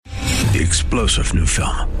The explosive new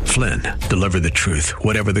film, Flynn, deliver the truth,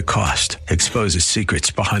 whatever the cost, exposes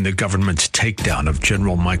secrets behind the government's takedown of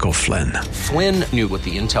General Michael Flynn. Flynn knew what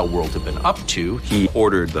the intel world had been up to. He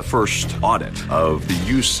ordered the first audit of the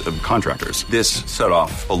use of contractors. This set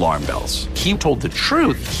off alarm bells. He told the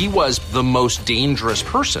truth. He was the most dangerous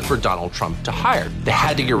person for Donald Trump to hire. They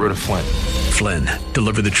had to get rid of Flynn. Flynn,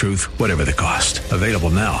 deliver the truth, whatever the cost. Available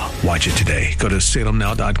now. Watch it today. Go to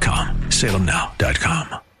salemnow.com.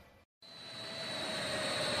 salemnow.com.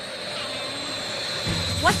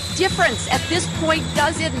 What difference at this point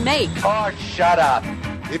does it make? Oh, shut up.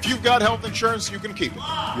 If you've got health insurance, you can keep it.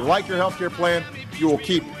 You like your health care plan, you will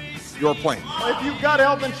keep your plan. If you've got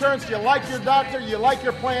health insurance, you like your doctor, you like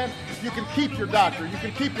your plan, you can keep your doctor, you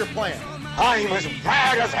can keep your plan. I'm as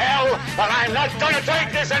bad as hell, but I'm not going to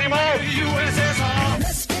take this anymore.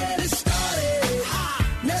 Let's get it started.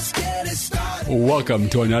 Let's get it started. Welcome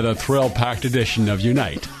to another thrill-packed edition of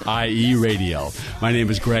Unite, IE Radio. My name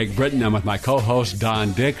is Greg Britton. I'm with my co-host,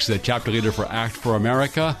 Don Dix, the chapter leader for Act for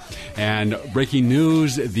America. And breaking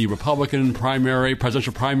news, the Republican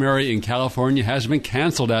presidential primary in California has been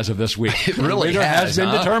canceled as of this week. It really has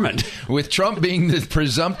been determined. With Trump being the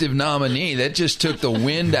presumptive nominee, that just took the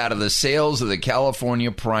wind out of the sails of the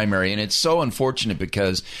California primary. And it's so unfortunate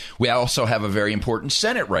because we also have a very important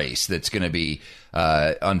Senate race that's going to be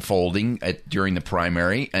unfolding during the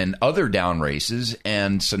primary and other down races.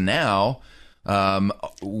 And so now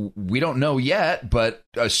we don't know yet, but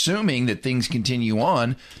assuming that things continue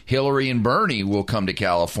on, Hillary and Bernie will come to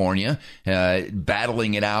California,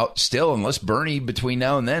 battling it out still, unless Bernie between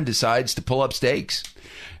now and then decides to pull up stakes.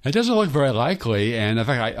 It doesn't look very likely, and in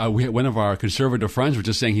fact, one of our conservative friends was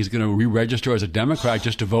just saying he's going to re-register as a Democrat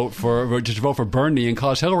just to vote for Bernie and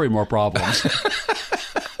cause Hillary more problems.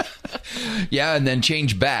 Yeah, and then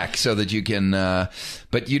change back so that you can.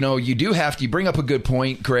 But you do have to. You bring up a good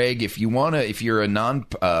point, Greg. If you're a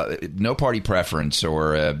no party preference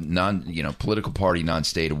or a political party,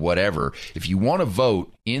 non-state, or whatever. If you want to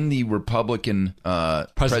vote in the Republican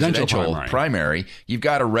presidential primary, you've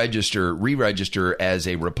got to re-register as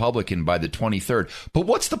a Republican by the 23rd. But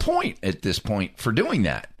what's the point at this point for doing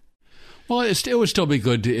that? Well, it would still be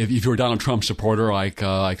good if you're a Donald Trump supporter like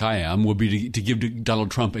I am, would be to give Donald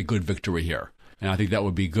Trump a good victory here. And I think that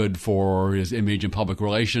would be good for his image and public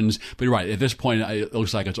relations. But you're right. At this point, it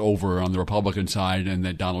looks like it's over on the Republican side and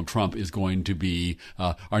that Donald Trump is going to be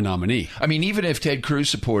our nominee. I mean, even if Ted Cruz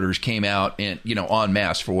supporters came out and, en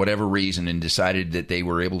masse for whatever reason and decided that they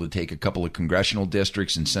were able to take a couple of congressional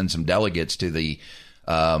districts and send some delegates to the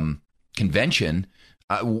convention,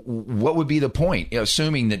 what would be the point?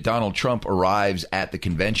 Assuming that Donald Trump arrives at the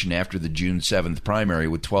convention after the June 7th primary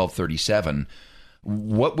with 1237,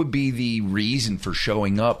 what would be the reason for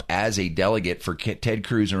showing up as a delegate for Ted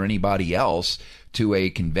Cruz or anybody else to a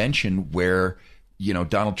convention where,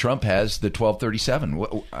 Donald Trump has the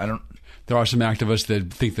 1237? There are some activists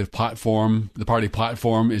that think the party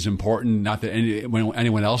platform is important, not that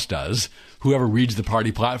anyone else does. Whoever reads the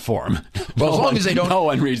party platform. Well, no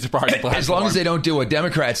one reads the party platform. As long as they don't do what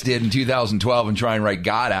Democrats did in 2012 and try and write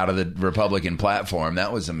God out of the Republican platform,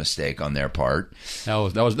 that was a mistake on their part. That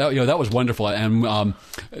was wonderful. And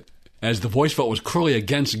as the voice vote was clearly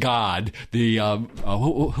against God,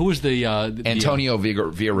 who was the Antonio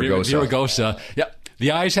Villaraigosa. Villaraigosa, yep.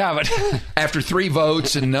 The ayes have it. After 3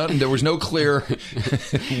 votes and there was no clear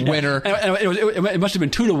winner. It must have been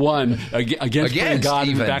 2-1 against putting God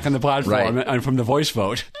even back on the platform, right, and from the voice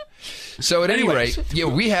vote. So at any rate,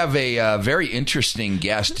 we have a very interesting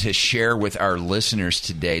guest to share with our listeners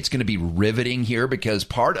today. It's going to be riveting here because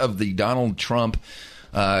part of the Donald Trump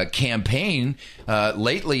campaign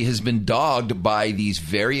lately has been dogged by these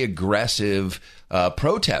very aggressive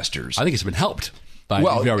protesters. I think it's been helped.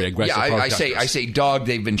 Very aggressive protesters. I say dog.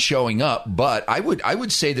 They've been showing up, but I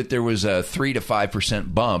would say that there was a 3 to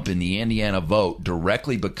 5% bump in the Indiana vote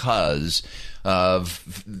directly because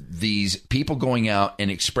of these people going out and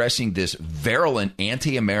expressing this virulent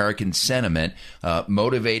anti-American sentiment,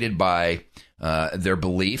 motivated by their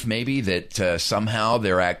belief maybe that somehow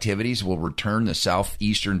their activities will return the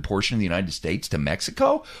southeastern portion of the United States to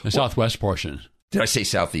Mexico. The southwest portion. Did I say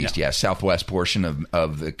southeast? Yeah, southwest portion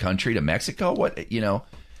of the country to Mexico. What,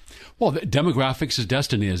 Well, demographics is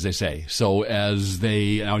destiny, as they say. So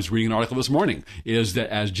and I was reading an article this morning, is that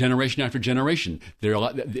as generation after generation,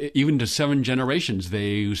 even to 7 generations,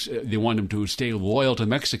 they want them to stay loyal to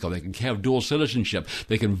Mexico. They can have dual citizenship.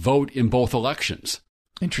 They can vote in both elections.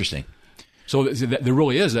 Interesting. So there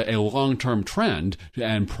really is a long-term trend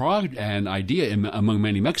and idea among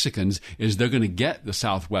many Mexicans is they're going to get the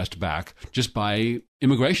Southwest back just by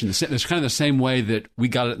immigration. It's kind of the same way that we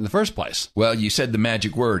got it in the first place. Well, you said the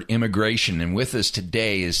magic word, immigration, and with us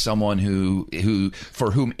today is someone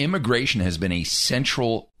for whom immigration has been a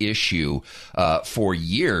central issue for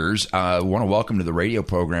years. I want to welcome to the radio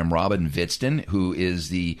program Robin Vitston, who is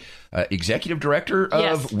the executive director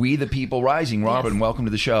of We the People Rising. Robin, welcome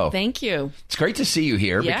to the show. Thank you. It's great to see you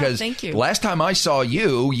here because thank you. Last time I saw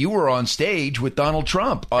you were on stage with Donald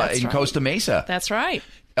Trump in Costa Mesa. That's right.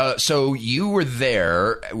 So you were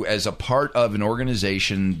there as a part of an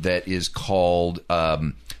organization that is called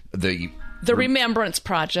the Remembrance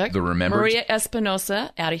Project. The Remembrance. Maria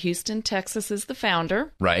Espinosa out of Houston, Texas is the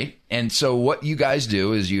founder. Right. And so what you guys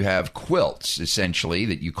do is you have quilts, essentially,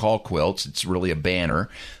 that you call quilts. It's really a banner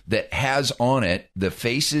that has on it the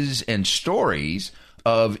faces and stories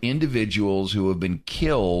of individuals who have been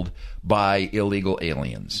killed by illegal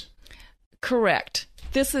aliens. Correct.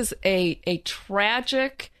 This is a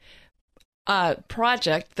tragic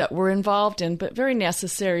project that we're involved in, but very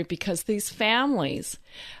necessary because these families,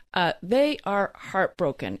 they are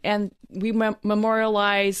heartbroken. And we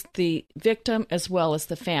memorialize the victim as well as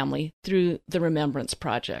the family through the Remembrance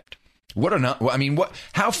Project.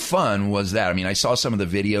 How fun was that? I mean, I saw some of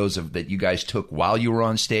the videos that you guys took while you were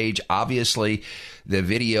on stage. Obviously, the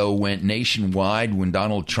video went nationwide when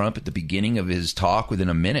Donald Trump, at the beginning of his talk, within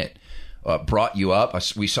a minute, brought you up.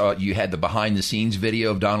 We saw you had the behind-the-scenes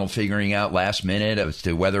video of Donald figuring out last minute as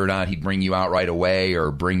to whether or not he'd bring you out right away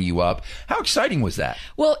or bring you up. How exciting was that?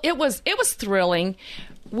 Well, it was thrilling.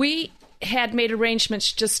 We had made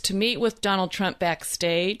arrangements just to meet with Donald Trump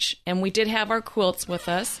backstage, and we did have our quilts with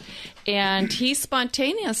us. And he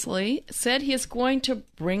spontaneously said he is going to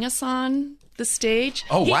bring us on the stage.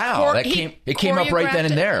 Oh, wow. It came up right then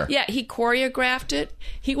and there. Yeah, he choreographed it.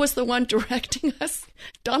 He was the one directing us,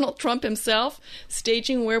 Donald Trump himself,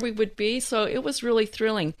 staging where we would be. So it was really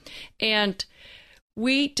thrilling. And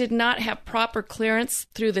we did not have proper clearance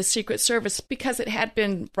through the Secret Service because it had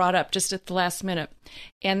been brought up just at the last minute.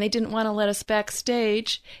 And they didn't want to let us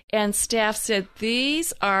backstage. And staff said,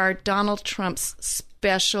 these are Donald Trump's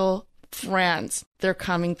special friends. They're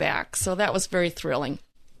coming back. So that was very thrilling.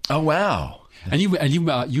 Oh, wow. And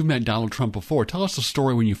you met Donald Trump before. Tell us the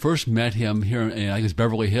story when you first met him here in, I guess,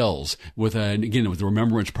 Beverly Hills with the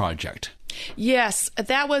Remembrance Project. Yes,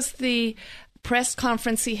 that was the press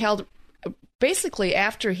conference he held basically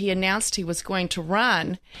after he announced he was going to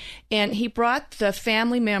run. And he brought the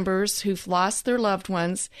family members who've lost their loved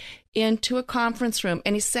ones into a conference room.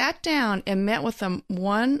 And he sat down and met with them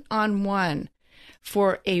one-on-one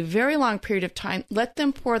for a very long period of time, let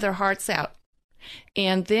them pour their hearts out.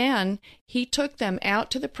 And then he took them out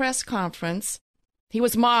to the press conference. He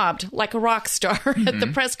was mobbed like a rock star at the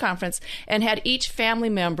press conference and had each family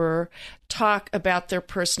member talk about their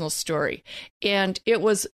personal story. And it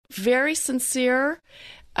was very sincere.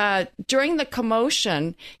 During the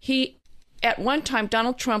commotion, at one time,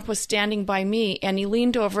 Donald Trump was standing by me and he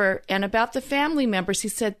leaned over and about the family members, he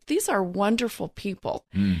said, these are wonderful people.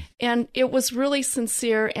 And it was really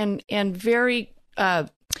sincere and very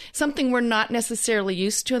something we're not necessarily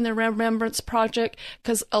used to in the Remembrance Project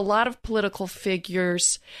because a lot of political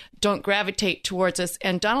figures don't gravitate towards us.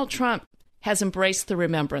 And Donald Trump has embraced the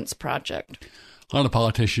Remembrance Project. A lot of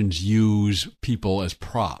politicians use people as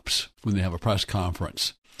props when they have a press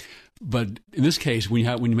conference. But in this case, when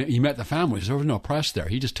you met the families, there was no press there.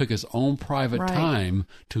 He just took his own private time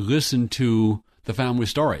to listen to the family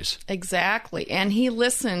stories. Exactly. And he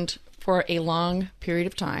listened for a long period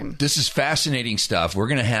of time. This is fascinating stuff. We're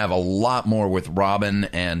going to have a lot more with Robin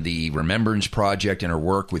and the Remembrance Project and her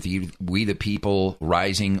work with We the People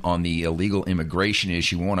Rising on the illegal immigration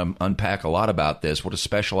issue. We want to unpack a lot about this. What a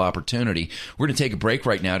special opportunity. We're going to take a break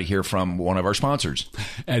right now to hear from one of our sponsors.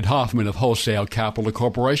 Ed Hoffman of Wholesale Capital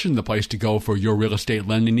Corporation, the place to go for your real estate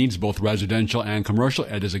lending needs, both residential and commercial.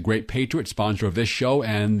 Ed is a great patriot, sponsor of this show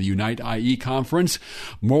and the Unite IE conference.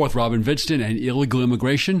 More with Robin Vitston and illegal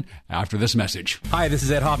immigration after this message. Hi, this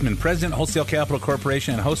is Ed Hoffman, President, Wholesale Capital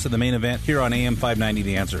Corporation, and host of the main event here on AM 590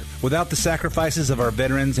 The Answer. Without the sacrifices of our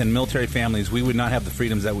veterans and military families, we would not have the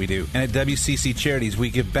freedoms that we do. And at WCC Charities, we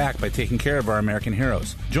give back by taking care of our American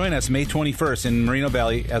heroes. Join us May 21st in Moreno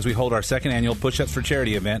Valley as we hold our second annual Push-Ups for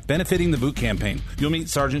Charity event benefiting the Boot Campaign. You'll meet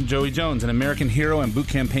Sergeant Joey Jones, an American hero and Boot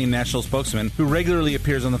Campaign national spokesman who regularly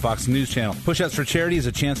appears on the Fox News Channel. Push-Ups for Charity is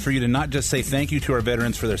a chance for you to not just say thank you to our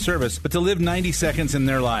veterans for their service, but to live 90 seconds in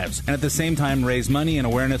their lives. and at the same time raise money and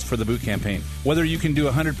awareness for the boot campaign. Whether you can do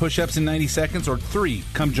 100 push-ups in 90 seconds or 3,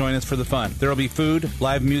 come join us for the fun. There will be food,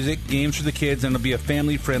 live music, games for the kids, and it'll be a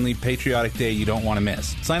family-friendly, patriotic day you don't want to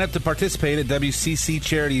miss. Sign up to participate at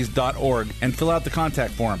WCCcharities.org and fill out the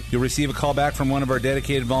contact form. You'll receive a call back from one of our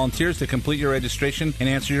dedicated volunteers to complete your registration and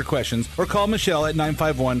answer your questions, or call Michelle at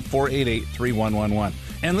 951-488-3111.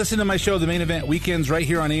 And listen to my show, The Main Event, weekends right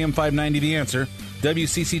here on AM 590 The Answer.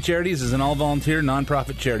 WCC Charities is an all-volunteer,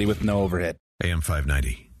 non-profit charity with no overhead. AM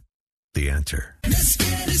 590, The Answer. Let's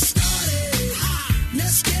get it started.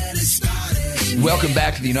 Let's get it started. Welcome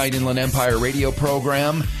back to the United Inland Empire radio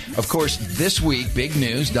program. Of course, this week, big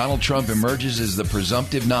news. Donald Trump emerges as the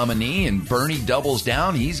presumptive nominee, and Bernie doubles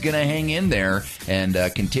down. He's going to hang in there and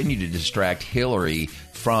continue to distract Hillary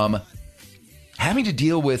from having to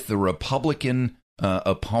deal with the Republican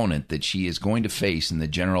opponent that she is going to face in the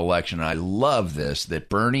general election. And I love this, that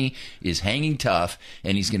Bernie is hanging tough,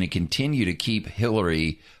 and he's going to continue to keep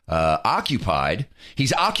Hillary occupied.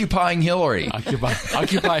 He's occupying Hillary.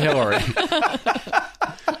 Occupy Hillary.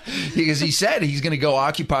 Because he said he's going to go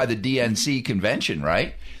occupy the DNC convention,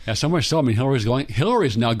 right? Yeah, so much so. I mean,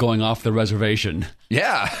 Hillary's now going off the reservation.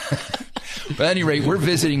 Yeah. But at any rate, we're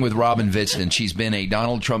visiting with Robin Vitzman. She's been a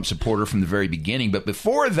Donald Trump supporter from the very beginning. But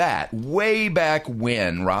before that, way back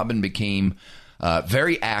when, Robin became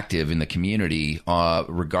very active in the community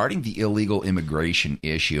regarding the illegal immigration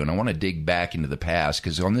issue. And I want to dig back into the past,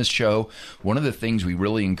 because on this show, one of the things we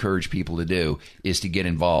really encourage people to do is to get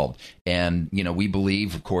involved. And, you know, we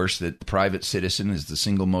believe, of course, that the private citizen is the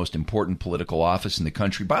single most important political office in the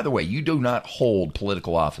country. By the way, you do not hold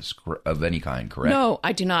political office of any kind, correct? No,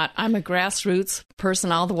 I do not. I'm a grassroots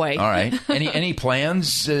person all the way. All right. Any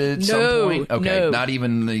plans at some point? Okay. No. Not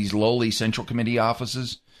even these lowly Central Committee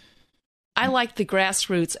offices? I like the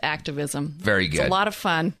grassroots activism. Very good. It's a lot of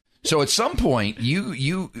fun. So at some point,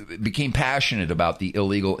 you became passionate about the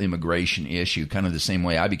illegal immigration issue, kind of the same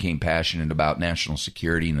way I became passionate about national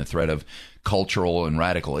security and the threat of cultural and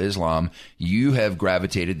radical Islam. You have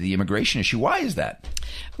gravitated to the immigration issue. Why is that?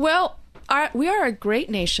 Well, we are a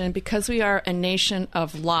great nation because we are a nation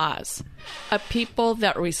of laws, a people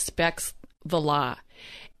that respects the law.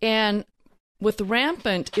 And with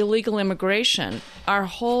rampant illegal immigration, our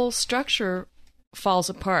whole structure falls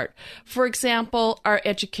apart. For example, our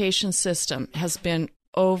education system has been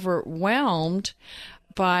overwhelmed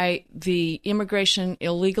by the immigration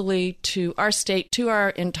illegally to our state, to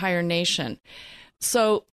our entire nation.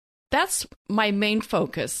 So that's my main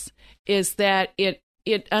focus, is that it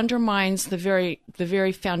undermines the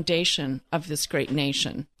very foundation of this great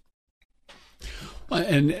nation.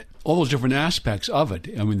 And all those different aspects of it.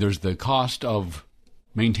 I mean, there's the cost of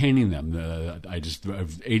maintaining them.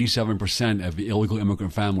 87% of the illegal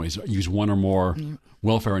immigrant families use one or more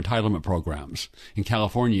welfare entitlement programs. In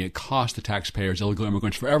California, it costs the taxpayers, illegal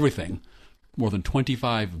immigrants, for everything, more than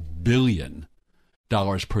 $25 billion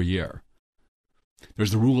per year.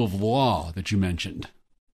 There's the rule of law that you mentioned.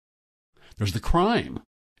 There's the crime.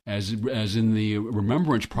 As in the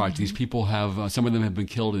Remembrance Project, these people have, some of them have been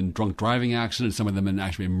killed in drunk driving accidents, some of them have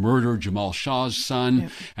actually murdered. Jamal Shaw's son,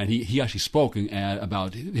 and he actually spoke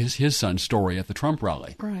about his son's story at the Trump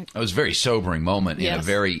rally. Right. It was a very sobering moment in a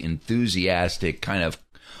very enthusiastic, kind of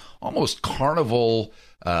almost carnival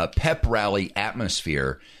pep rally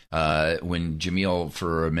atmosphere. When Jamil,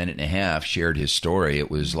 for a minute and a half, shared his story,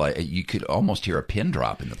 it was like you could almost hear a pin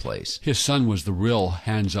drop in the place. His son was the real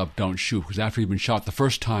hands up, don't shoot, because after he'd been shot the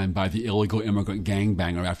first time by the illegal immigrant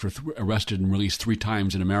gangbanger, after arrested and released 3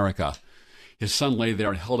 times in America, his son lay there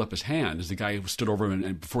and held up his hand as the guy stood over him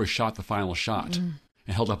and before he shot the final shot, and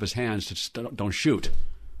held up his hands to don't shoot.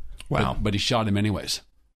 Wow. But he shot him anyways.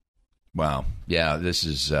 Wow. Yeah, this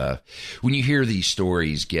is when you hear these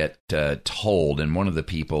stories get told, and one of the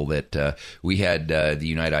people that we had the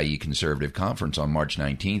Unite IE Conservative Conference on March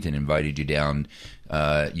 19th and invited you down,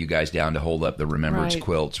 you guys down to hold up the remembrance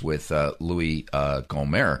quilts with Louis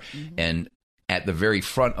Gohmert. And at the very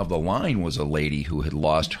front of the line was a lady who had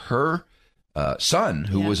lost her son,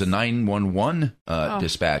 who was a 911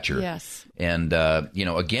 dispatcher. Yes. And,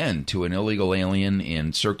 again, to an illegal alien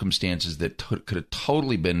in circumstances that could have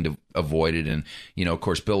totally been avoided. And, of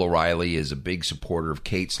course, Bill O'Reilly is a big supporter of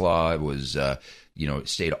Kate's Law. It was,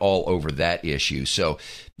 stayed all over that issue. So,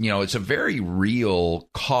 it's a very real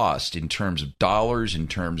cost in terms of dollars, in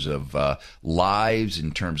terms of lives,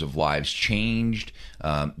 in terms of lives changed.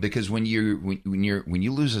 Because when you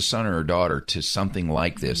lose a son or a daughter to something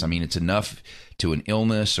like this, I mean, it's enough to an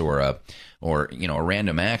illness or a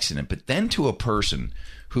random accident, but then to a person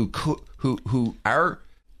who our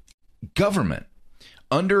government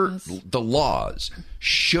under the laws,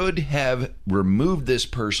 should have removed this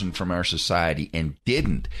person from our society and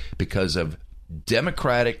didn't because of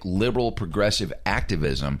democratic, liberal, progressive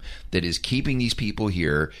activism that is keeping these people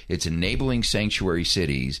here. It's enabling sanctuary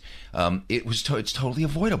cities. It's totally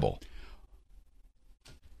avoidable.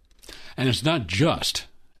 And it's not just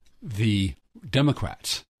the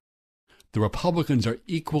Democrats. The Republicans are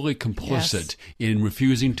equally complicit in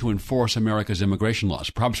refusing to enforce America's immigration laws,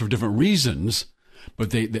 perhaps for different reasons,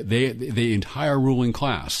 but the entire ruling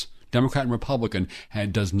class, Democrat and Republican,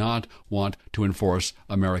 does not want to enforce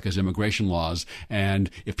America's immigration laws. And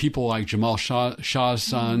if people like Jamal Shah's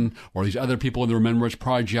son or these other people in the Remembrance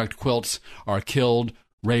Project quilts are killed,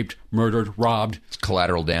 raped, murdered, robbed, it's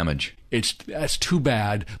collateral damage. That's too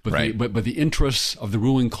bad, but the interests of the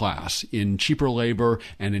ruling class in cheaper labor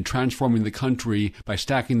and in transforming the country by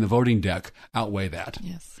stacking the voting deck outweigh that.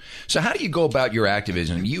 Yes. So how do you go about your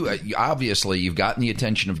activism? You obviously, you've gotten the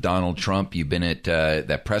attention of Donald Trump. You've been at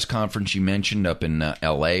that press conference you mentioned up in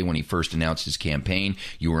L.A. when he first announced his campaign.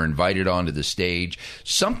 You were invited onto the stage.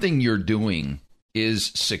 Something you're doing is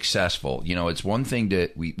successful. You know, it's one thing to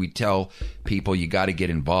we tell people you got to get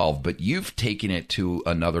involved, but you've taken it to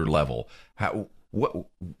another level.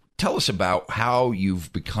 Tell us about how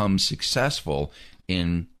you've become successful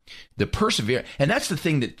in the perseverance. And that's the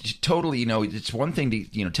thing that totally, it's one thing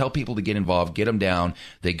to, tell people to get involved, get them down.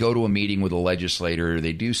 They go to a meeting with a legislator,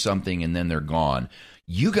 they do something, and then they're gone.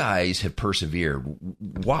 You guys have persevered.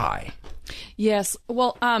 Why? Yes.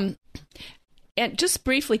 Well, and just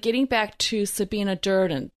briefly, getting back to Sabina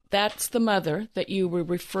Durden, that's the mother that you were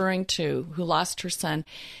referring to who lost her son.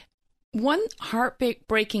 One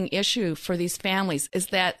heartbreaking issue for these families is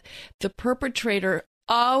that the perpetrator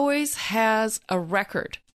always has a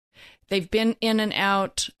record. They've been in and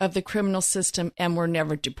out of the criminal system and were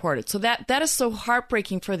never deported. So that is so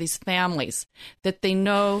heartbreaking for these families that they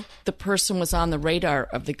know the person was on the radar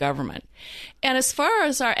of the government. And as far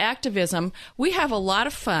as our activism, we have a lot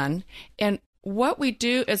of fun. And what we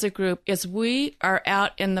do as a group is we are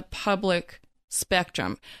out in the public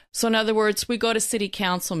spectrum. So in other words, we go to city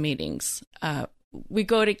council meetings. We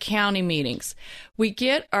go to county meetings. We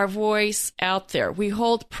get our voice out there. We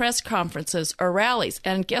hold press conferences or rallies.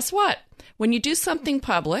 And guess what? When you do something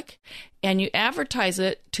public and you advertise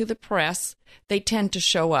it to the press, they tend to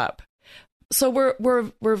show up. So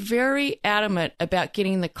we're very adamant about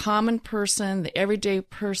getting the common person, the everyday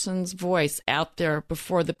person's voice out there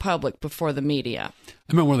before the public, before the media. I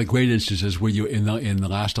remember one of the great instances where you, in the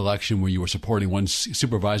last election, where you were supporting one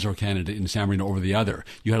supervisor candidate in San Marino over the other.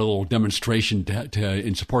 You had a little demonstration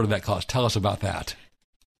in support of that cause. Tell us about that.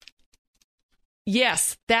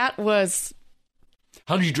 Yes, that was.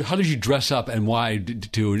 How did you dress up, and why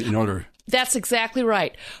in order? That's exactly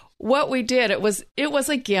right. What we did, it was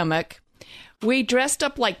a gimmick. We dressed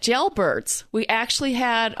up like jailbirds. We actually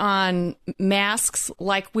had on masks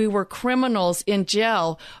like we were criminals in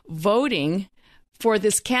jail voting for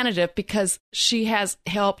this candidate because she has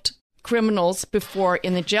helped criminals before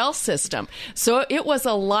in the jail system. So it was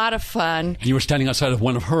a lot of fun. And you were standing outside of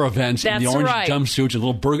one of her events in the orange jumpsuits and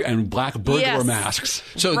little and black burglar masks.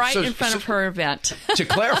 Right in front of her event. To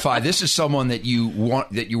clarify, this is someone that you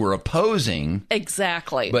were opposing.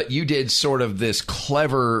 Exactly. But you did sort of this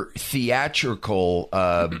clever theatrical,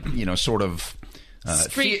 sort of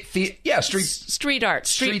street art,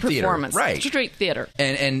 street performance, theater, right? Street theater.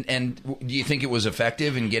 And do you think it was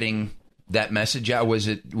effective in getting that message out? Was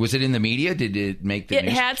it in the media? Did it make the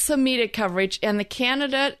news? It had some media coverage, and the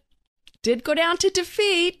candidate did go down to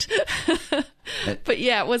defeat. But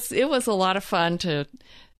yeah, it was a lot of fun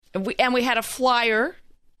we had a flyer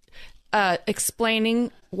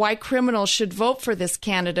explaining why criminals should vote for this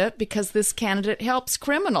candidate because this candidate helps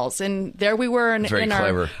criminals. And there we were in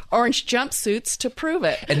our orange jumpsuits to prove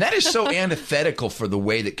it. And that is so antithetical for the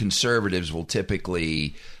way that conservatives will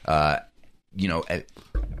typically,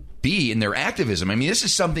 be in their activism. I mean, this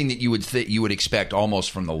is something that you would expect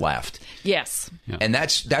almost from the left. Yes. Yeah. And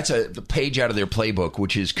that's a page out of their playbook,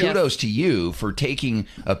 which is kudos to you for taking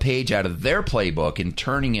a page out of their playbook and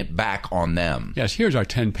turning it back on them. Yes, here's our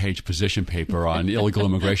 10-page position paper on illegal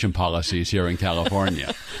immigration policies here in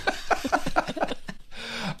California.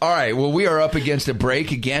 All right, well, we are up against a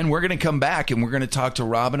break again. We're going to come back and we're going to talk to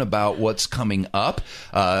Robin about what's coming up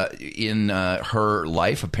in her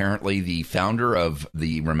life. Apparently, the founder of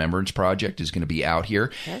the Remembrance Project is going to be out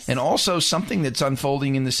here. Yes. And also something that's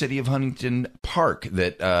unfolding in the city of Huntington Park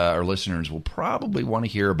that our listeners will probably want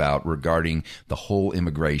to hear about regarding the whole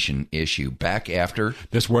immigration issue. Back after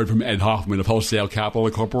this word from Ed Hoffman of Wholesale Capital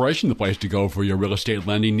Corporation, the place to go for your real estate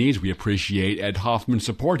lending needs. We appreciate Ed Hoffman's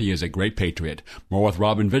support. He is a great patriot. More with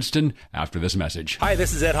Robin Vidston after this message. Hi,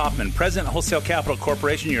 this is Ed Hoffman, President of Wholesale Capital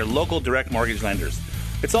Corporation, your local direct mortgage lenders.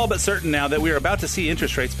 It's all but certain now that we are about to see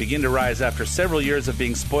interest rates begin to rise after several years of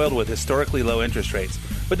being spoiled with historically low interest rates.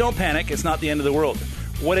 But don't panic, it's not the end of the world.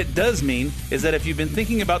 What it does mean is that if you've been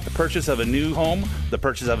thinking about the purchase of a new home, the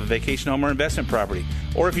purchase of a vacation home or investment property,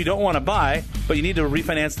 or if you don't want to buy, but you need to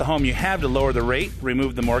refinance the home you have to lower the rate,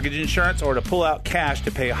 remove the mortgage insurance, or to pull out cash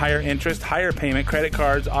to pay higher interest, higher payment, credit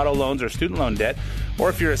cards, auto loans, or student loan debt, or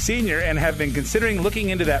if you're a senior and have been considering looking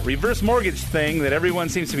into that reverse mortgage thing that everyone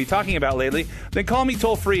seems to be talking about lately, then call me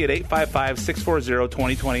toll free at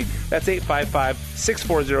 855-640-2020. That's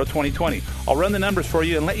 855-640-2020. I'll run the numbers for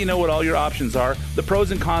you and let you know what all your options are, the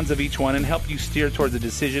pros and cons of each one, and help you steer towards a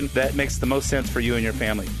decision that makes the most sense for you and your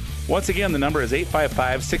family. Once again, the number is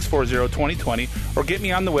 855-640-2020, or get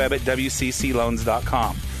me on the web at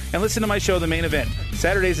wccloans.com. And listen to my show, The Main Event,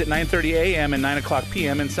 Saturdays at 9:30 a.m. and 9 o'clock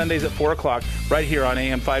p.m. and Sundays at 4 o'clock, right here on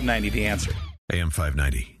AM 590, The Answer. AM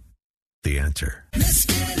 590, The Answer. Let's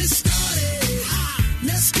get it started.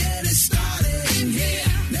 Let's get it started in here.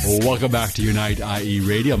 Well, welcome back to Unite IE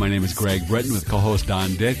Radio. My name is Greg Britton with co-host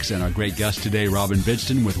Don Dix and our great guest today, Robin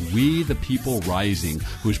Vidston, with We the People Rising,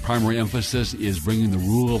 whose primary emphasis is bringing the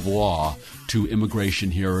rule of law to immigration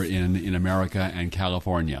here in America and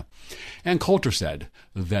California. Ann Coulter said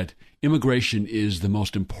that immigration is the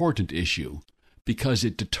most important issue because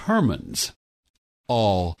it determines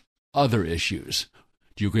all other issues.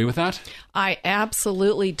 Do you agree with that? I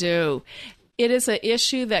absolutely do. It is an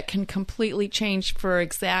issue that can completely change, for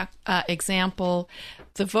example,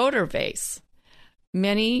 the voter base.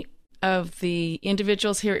 Many of the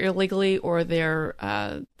individuals here illegally or their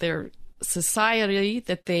society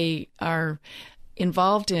that they are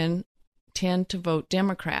involved in tend to vote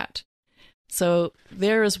Democrat. So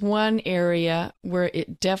there is one area where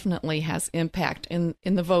it definitely has impact in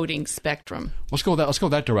the voting spectrum. Let's go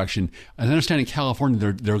that direction. As I understand in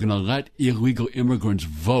California, they're going to let illegal immigrants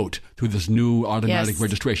vote through this new automatic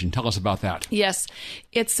registration. Tell us about that. Yes.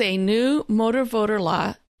 It's a new motor voter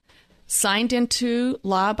law signed into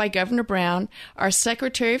law by Governor Brown. Our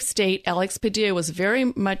Secretary of State, Alex Padilla, was very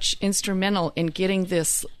much instrumental in getting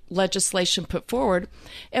this legislation put forward.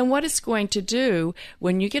 And what it's going to do,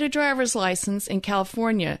 when you get a driver's license in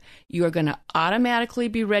California, you are going to automatically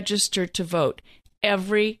be registered to vote,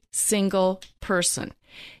 every single person.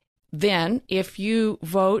 Then, if you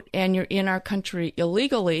vote and you're in our country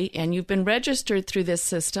illegally and you've been registered through this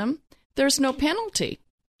system, there's no penalty.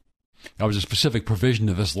 That was a specific provision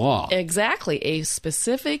of this law. Exactly, a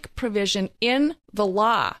specific provision in the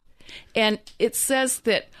law. And it says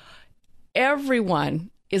that everyone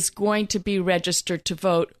is going to be registered to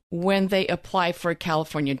vote when they apply for a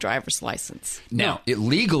California driver's license. Now,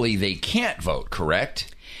 legally, they can't vote,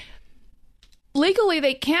 correct? Legally,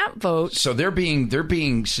 they can't vote. So they're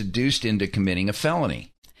being seduced into committing a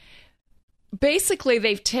felony. Basically,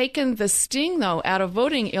 they've taken the sting, though, out of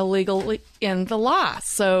voting illegally in the law.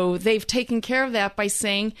 So they've taken care of that by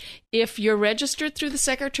saying if you're registered through the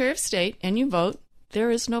Secretary of State and you vote, there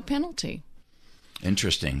is no penalty.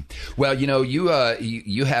 Interesting. Well,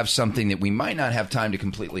 you have something that we might not have time to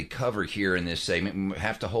completely cover here in this segment. We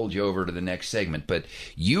have to hold you over to the next segment. But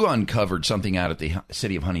you uncovered something out at the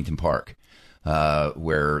city of Huntington Park.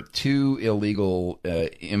 Where two illegal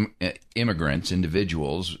immigrants,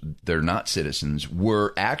 individuals, they're not citizens,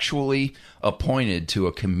 were actually appointed to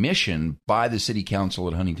a commission by the city council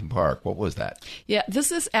at Huntington Park. What was that? Yeah,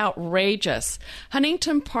 this is outrageous.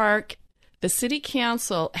 Huntington Park, the city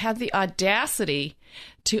council had the audacity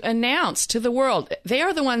to announce to the world, they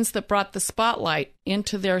are the ones that brought the spotlight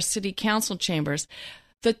into their city council chambers,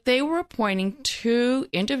 that they were appointing two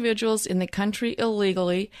individuals in the country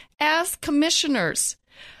illegally as commissioners.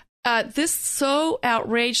 This so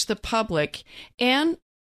outraged the public and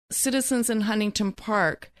citizens in Huntington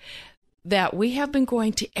Park that we have been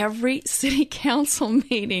going to every city council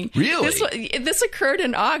meeting. Really? This occurred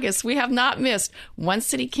in August. We have not missed one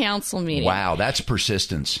city council meeting. Wow, that's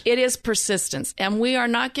persistence. It is persistence. And we are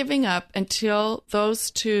not giving up until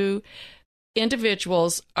those two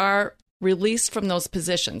individuals are released from those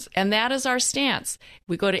positions. And that is our stance.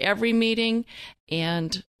 We go to every meeting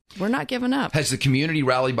and we're not giving up. Has the community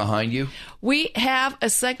rallied behind you? We have a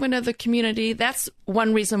segment of the community. That's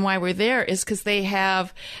one reason why we're there, is because they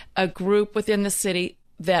have a group within the city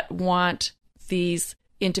that want these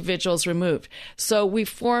individuals removed. So we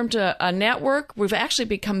formed a network. We've actually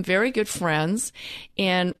become very good friends,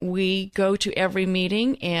 and we go to every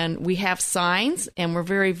meeting, and we have signs, and we're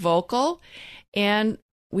very vocal, and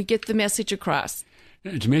we get the message across.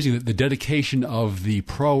 It's amazing that the dedication of the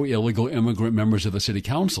pro-illegal immigrant members of the city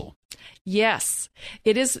council. Yes,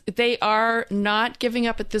 it is. They are not giving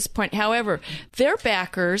up at this point. However, their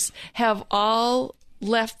backers have all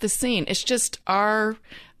left the scene. It's just our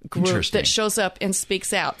group that shows up and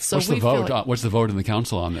speaks out. So what's the vote? What's the vote in the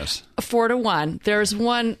council on this? 4-1. There's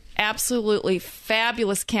one absolutely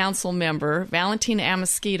fabulous council member, Valentina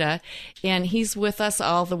Amesquita, and he's with us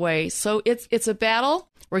all the way. So it's a battle.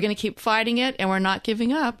 We're going to keep fighting it, and we're not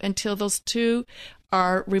giving up until those two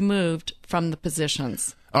are removed from the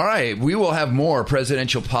positions. All right, we will have more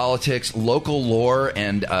presidential politics, local lore,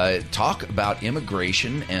 and talk about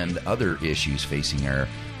immigration and other issues facing our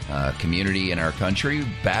community and our country.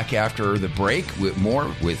 Back after the break with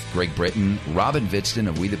more with Greg Britton, Robin Vitston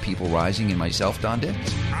of We the People Rising, and myself, Don Dix.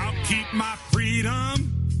 I'll keep my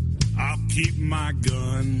freedom. I'll keep my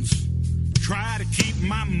guns. Try to keep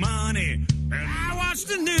my money. And I watch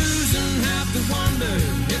the news and have to wonder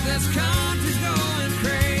if this country's going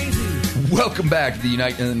crazy. Welcome back to the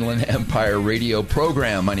United Inland Empire radio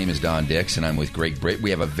program. My name is Don Dix, and I'm with Greg Britt. We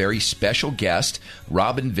have a very special guest,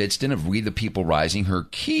 Robin Vitston of We the People Rising. Her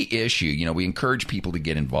key issue, we encourage people to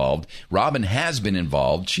get involved. Robin has been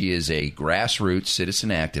involved. She is a grassroots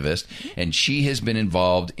citizen activist, and she has been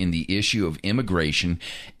involved in the issue of immigration.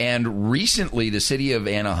 And recently, the city of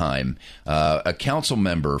Anaheim, a council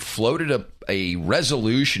member, floated a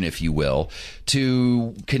resolution, if you will,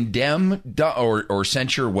 to condemn or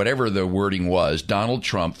censure, whatever the wording was, Donald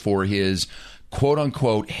Trump for his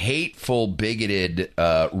quote-unquote hateful, bigoted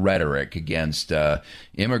rhetoric against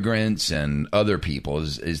immigrants and other people.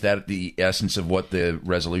 Is that the essence of what the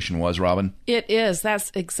resolution was, Robin? It is.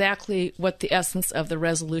 That's exactly what the essence of the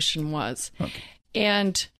resolution was. Okay.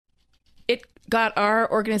 And it got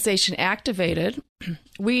our organization activated.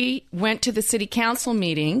 We went to the city council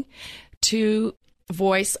meeting to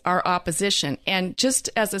voice our opposition. And just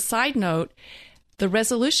as a side note, the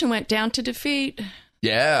resolution went down to defeat.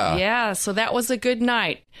 Yeah. Yeah, so that was a good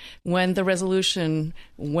night when the resolution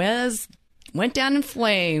went down in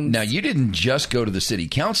flames. Now, you didn't just go to the city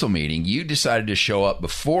council meeting. You decided to show up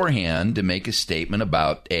beforehand to make a statement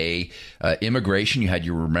about immigration. You had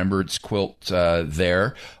your remembrance quilt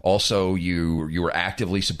there. Also, you were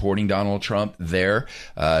actively supporting Donald Trump there.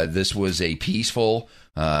 This was a peaceful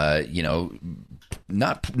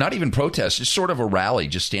not even protest, just sort of a rally,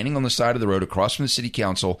 just standing on the side of the road across from the city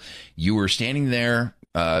council. You were standing there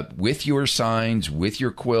with your signs, with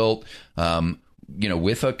your quilt,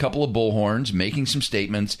 with a couple of bullhorns, making some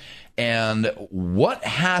statements. And what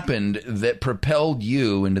happened that propelled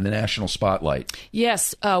you into the national spotlight?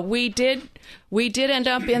 Yes, we did end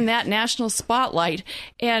up in that national spotlight.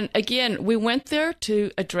 And again, we went there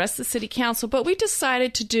to address the city council, but we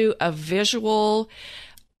decided to do a visual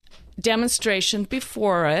demonstration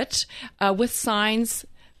before it with signs.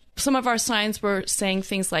 Some of our signs were saying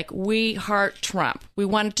things like, "We heart Trump." We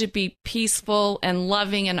wanted to be peaceful and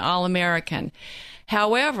loving and all-American.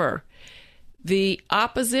 However, the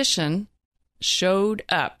opposition showed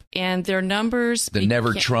up, and their numbers... The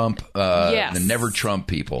Never Trump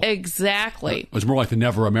people. Exactly. It was more like the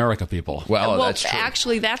Never America people. Well, that's true.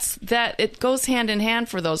 Actually, it goes hand in hand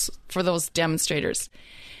for those demonstrators.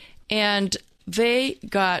 And they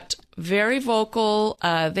got very vocal.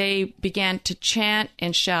 They began to chant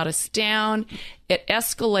and shout us down. It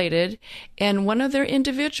escalated, and one of their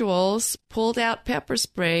individuals pulled out pepper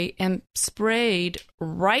spray and sprayed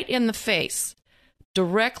right in the face,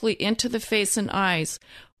 directly into the face and eyes,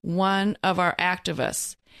 one of our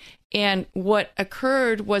activists. And what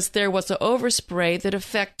occurred was there was an overspray that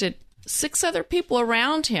affected 6 other people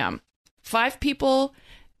around him. 5 people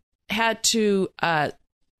had to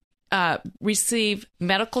receive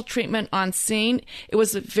medical treatment on scene. It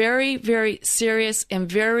was very, very serious and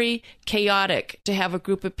very chaotic to have a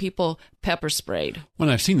group of people pepper sprayed. When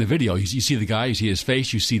I've seen the video, you see the guy, you see his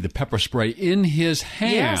face, you see the pepper spray in his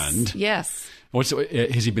hand. Yes.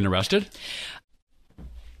 Has he been arrested?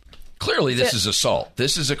 Clearly, this is assault.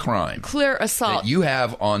 This is a crime. Clear assault. That you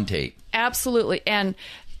have on tape. Absolutely. And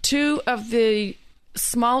 2 of the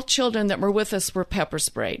small children that were with us were pepper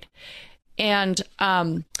sprayed. And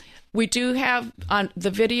we do have on the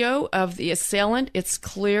video of the assailant. It's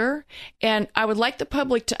clear. And I would like the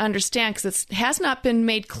public to understand, because it has not been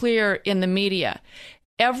made clear in the media.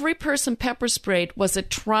 Every person pepper sprayed was a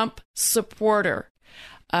Trump supporter.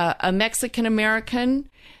 A Mexican-American,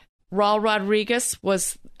 Raul Rodriguez,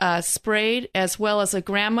 was sprayed, as well as a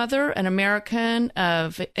grandmother, an American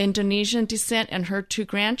of Indonesian descent, and her 2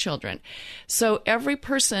 grandchildren. So every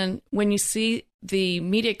person, when you see the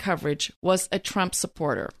media coverage, was a Trump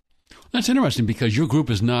supporter. That's interesting, because your group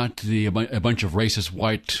is not a bunch of racist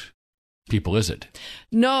white people, is it?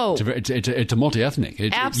 No. It's a multi-ethnic.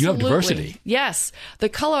 Absolutely. You have diversity. Yes. The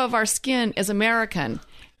color of our skin is American,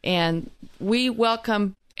 and we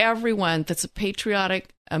welcome everyone that's a patriotic,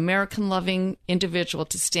 American-loving individual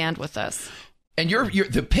to stand with us. And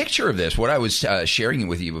the picture of this, what I was sharing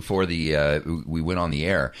with you before we went on the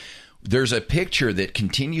air, there's a picture that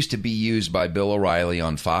continues to be used by Bill O'Reilly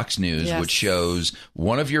on Fox News, Yes. which shows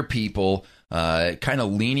one of your people kind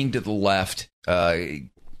of leaning to the left, the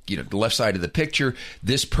left side of the picture.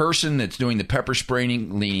 This person that's doing the pepper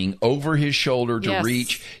spraying leaning over his shoulder to Yes.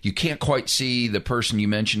 reach. You can't quite see the person you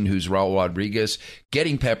mentioned, who's Raul Rodriguez,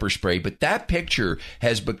 getting pepper spray. But that picture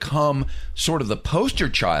has become sort of the poster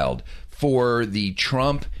child for the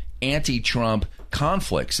Trump, anti-Trump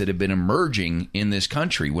conflicts that have been emerging in this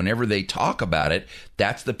country. Whenever they talk about it,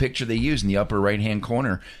 that's the picture they use in the upper right-hand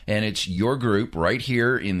corner. And it's your group right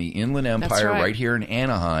here in the Inland Empire, right here in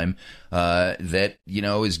Anaheim, that,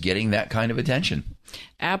 is getting that kind of attention.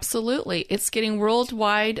 Absolutely. It's getting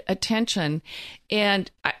worldwide attention.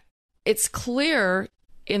 And it's clear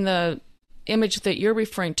in the image that you're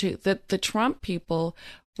referring to that the Trump people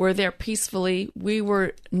were there peacefully. We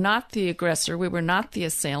were not the aggressor. We were not the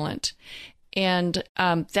assailant. And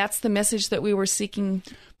that's the message that we were seeking.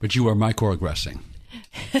 But you are microaggressing.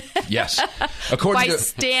 Yes. By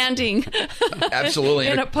standing absolutely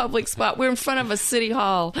in a public spot. We're in front of a city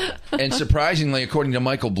hall. And surprisingly, according to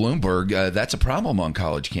Michael Bloomberg, that's a problem on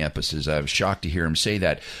college campuses. I was shocked to hear him say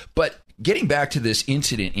that. But getting back to this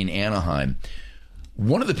incident in Anaheim,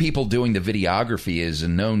 one of the people doing the videography is a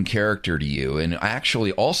known character to you, and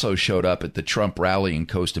actually also showed up at the Trump rally in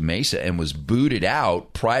Costa Mesa and was booted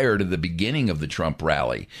out prior to the beginning of the Trump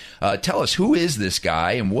rally. Tell us, who is this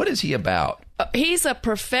guy and what is he about? He's a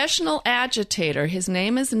professional agitator. His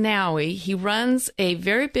name is Nowie. He runs a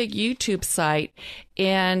very big YouTube site,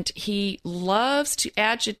 and he loves to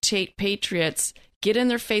agitate patriots, get in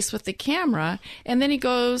their face with the camera, and then he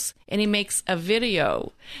goes and he makes a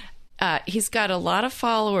video. He's got a lot of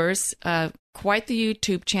followers, quite the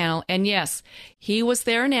YouTube channel. And yes, he was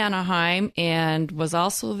there in Anaheim and was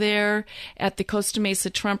also there at the Costa Mesa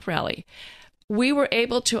Trump rally. We were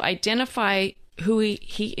able to identify who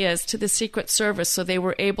he is to the Secret Service, so they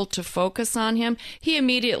were able to focus on him. He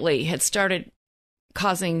immediately had started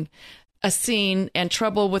causing a scene and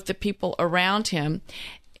trouble with the people around him.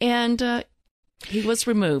 And he was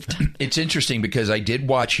removed. It's interesting because I did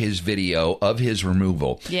watch his video of his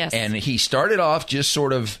removal. Yes. And he started off just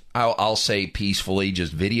sort of, I'll say peacefully,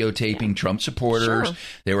 just videotaping Trump supporters. Sure.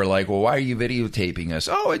 They were like, well, why are you videotaping us?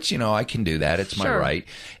 Oh, it's, I can do that. It's my right.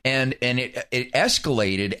 And it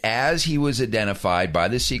escalated as he was identified by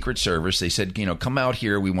the Secret Service. They said, come out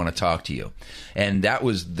here. We want to talk to you. And that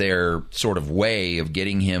was their sort of way of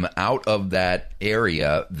getting him out of that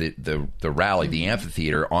area, the rally, the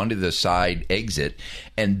amphitheater, onto the side exit.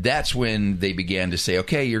 And that's when they began to say,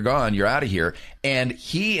 okay, you're gone. You're out of here. And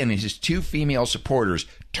he and his two female supporters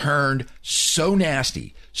turned so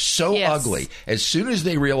nasty, so ugly. As soon as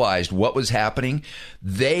they realized what was happening,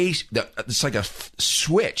 it's like a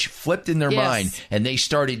switch flipped in their mind, and they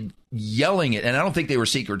started yelling it. And I don't think they were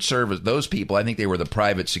Secret Service, those people. I think they were the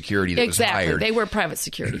private security that was hired. They were private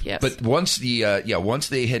security, yes. But once once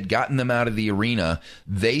they had gotten them out of the arena,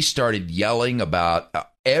 they started yelling about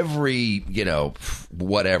every,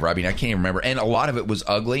 whatever. I mean, I can't even remember. And a lot of it was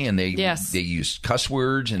ugly, and they used cuss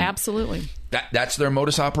words. And absolutely. That's their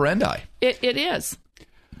modus operendi. It is.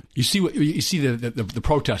 You see the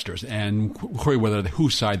protesters and query whether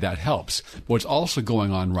whose side that helps. What's also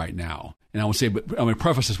going on right now, and I will say, but I'm going to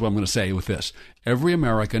preface this what I'm going to say with this: every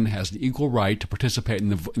American has an equal right to participate in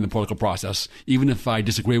the political process, even if I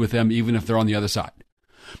disagree with them, even if they're on the other side.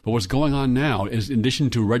 But what's going on now is, in addition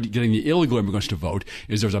to getting the illegal immigrants to vote,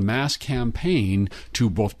 is there's a mass campaign to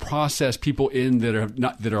both process people in that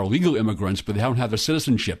are legal immigrants, but they don't have their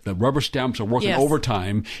citizenship. The rubber stamps are working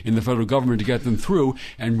overtime in the federal government to get them through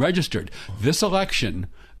and registered. This election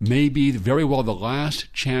may be very well the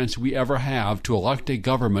last chance we ever have to elect a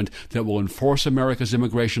government that will enforce America's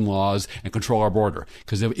immigration laws and control our border.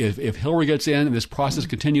 Because if Hillary gets in and this process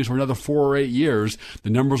continues for another 4 or 8 years, the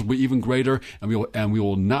numbers will be even greater, and we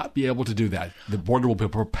will not be able to do that. The border will be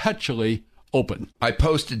perpetually open. I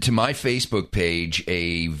posted to my Facebook page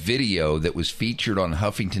a video that was featured on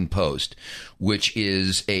Huffington Post, which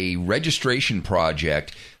is a registration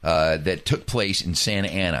project that took place in Santa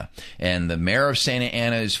Ana. And the mayor of Santa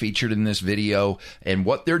Ana is featured in this video. And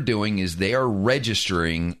what they're doing is they are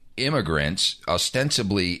registering immigrants,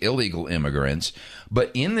 ostensibly illegal immigrants.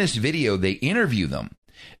 But in this video, they interview them.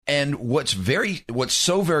 And what's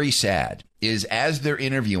so very sad is as they're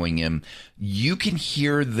interviewing him, you can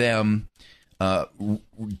hear them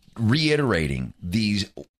reiterating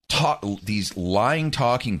these lying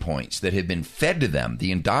talking points that have been fed to them,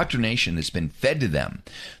 the indoctrination that's been fed to them,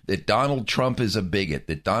 that Donald Trump is a bigot,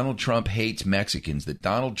 that Donald Trump hates Mexicans, that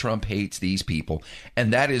Donald Trump hates these people,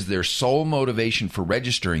 and that is their sole motivation for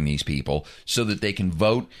registering these people so that they can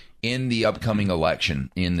vote in the upcoming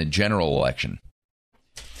election, in the general election.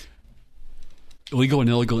 Illegal and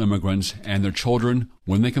illegal immigrants and their children,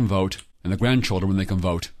 when they can vote, and their grandchildren, when they can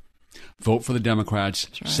vote for the Democrats,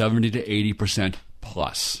 right. 70 to 80%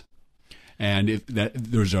 plus. And if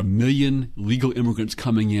there's 1 million legal immigrants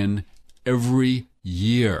coming in every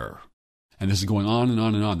year. And this is going on and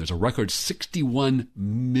on and on. There's a record 61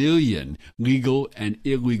 million legal and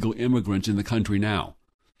illegal immigrants in the country now.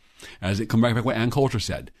 As it comes back to what Ann Coulter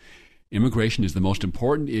said, immigration is the most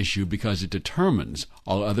important issue because it determines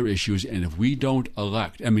all other issues. And if we don't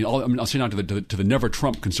elect, I'll say now to the never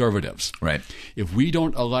Trump conservatives, right? If we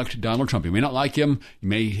don't elect Donald Trump, you may not like him,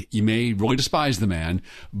 you may really despise the man,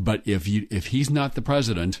 but if he's not the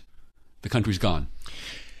president, the country's gone.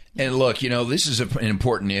 And look, this is an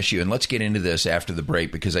important issue, and let's get into this after the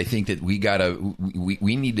break because I think that we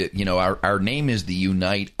need to, our name is the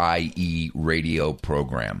Unite IE radio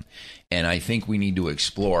program, and I think we need to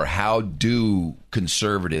explore how do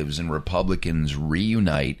conservatives and Republicans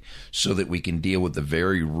reunite so that we can deal with the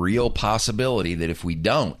very real possibility that if we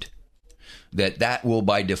don't, that will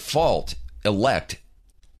by default elect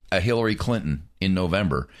a Hillary Clinton in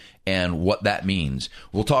November. And what that means.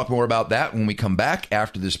 We'll talk more about that when we come back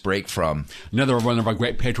after this break from another one of our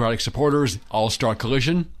great patriotic supporters, All Star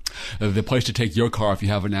Collision, the place to take your car if you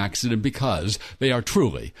have an accident because they are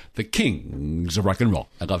truly the kings of rock and roll.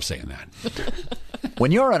 I love saying that.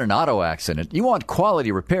 When you're in an auto accident, you want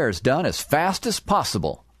quality repairs done as fast as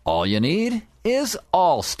possible. All you need is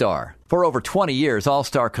All-Star. For over 20 years,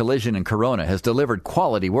 All-Star Collision in Corona has delivered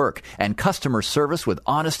quality work and customer service with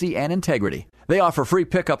honesty and integrity. They offer free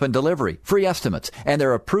pickup and delivery, free estimates, and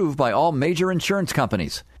they're approved by all major insurance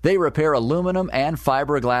companies. They repair aluminum and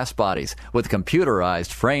fiberglass bodies with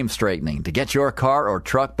computerized frame straightening to get your car or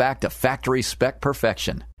truck back to factory spec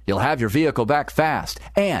perfection. You'll have your vehicle back fast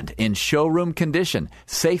and in showroom condition,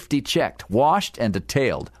 safety checked, washed and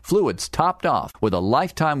detailed, fluids topped off with a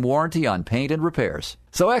lifetime warranty on paint and repairs.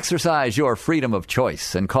 So exercise your freedom of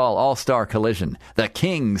choice and call All-Star Collision, the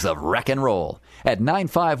kings of wreck and roll, at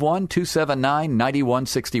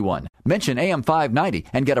 951-279-9161. Mention AM 590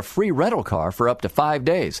 and get a free rental car for up to 5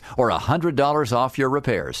 days or $100 off your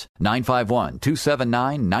repairs.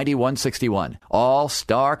 951-279-9161.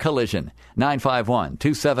 All-Star Collision.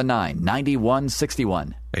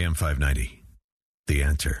 951-279-9161. AM 590. The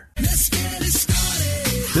answer. Let's get it started.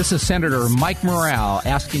 This is Senator Mike Morale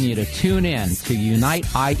asking you to tune in to Unite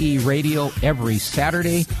IE Radio every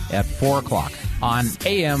Saturday at 4 o'clock on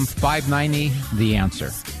AM 590, The Answer.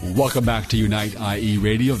 Welcome back to Unite IE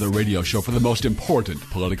Radio, the radio show for the most important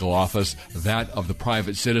political office, that of the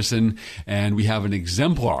private citizen. And we have an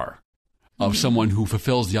exemplar of someone who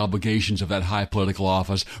fulfills the obligations of that high political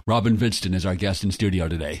office. Robin Vidston is our guest in studio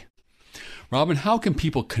today. Robin, how can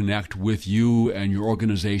people connect with you and your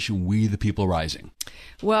organization, We the People Rising?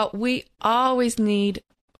 Well, we always need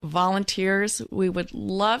volunteers. We would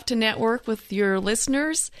love to network with your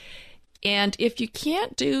listeners. And if you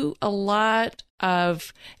can't do a lot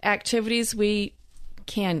of activities, we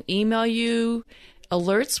can email you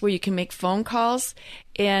alerts where you can make phone calls,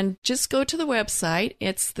 and just go to the website.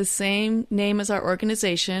 It's the same name as our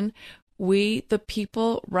organization,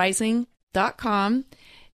 WeThePeopleRising.com.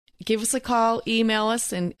 Give us a call, email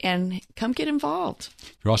us, and come get involved.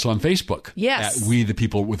 You're also on Facebook. Yes. At We the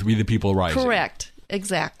People Rising. Correct.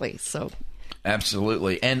 Exactly. So.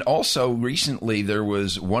 Absolutely. And also recently there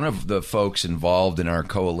was one of the folks involved in our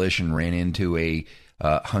coalition ran into a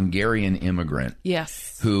Hungarian immigrant.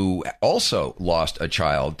 Yes. Who also lost a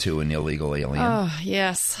child to an illegal alien. Oh,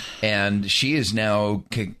 yes. And she is now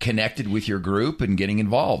connected with your group and getting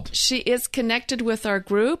involved. She is connected with our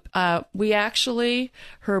group. We actually,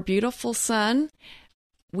 her beautiful son,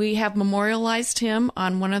 we have memorialized him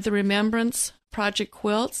on one of the Remembrance Project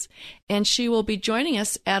quilts, and she will be joining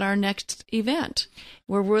us at our next event.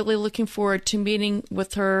 We're really looking forward to meeting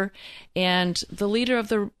with her, and the leader of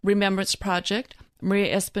the Remembrance Project,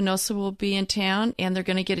 Maria Espinosa, will be in town, and they're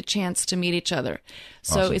going to get a chance to meet each other.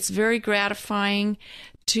 So Awesome. It's very gratifying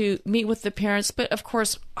to meet with the parents, but of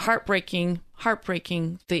course, heartbreaking,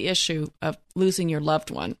 the issue of losing your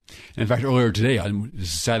loved one. In fact, earlier today, on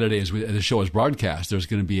Saturday, as the show is broadcast, there's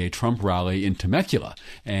going to be a Trump rally in Temecula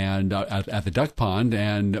and at the Duck Pond,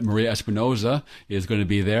 and Maria Espinosa is going to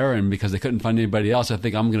be there. And because they couldn't find anybody else, I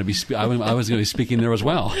think I was going to be speaking there as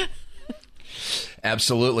well.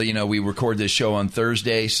 Absolutely. You know, we record this show on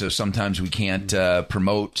Thursday, so sometimes we can't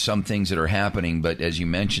promote some things that are happening. But as you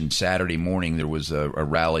mentioned, Saturday morning there was a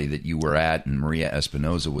rally that you were at and Maria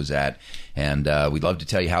Espinoza was at. And we'd love to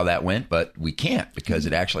tell you how that went, but we can't because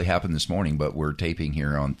it actually happened this morning, but we're taping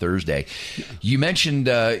here on Thursday. You mentioned,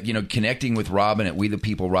 connecting with Robin at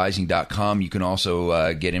WeThePeopleRising.com. You can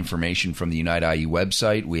also get information from the Unite IE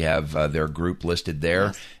website. We have their group listed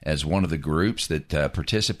there as one of the groups that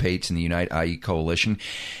participates in the Unite IE Coalition.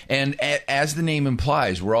 And as the name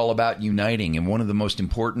implies, we're all about uniting. And one of the most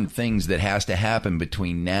important things that has to happen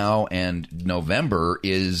between now and November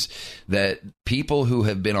is that people who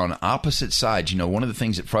have been on opposite sides, one of the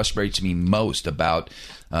things that frustrates me most about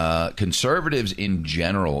conservatives in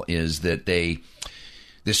general is that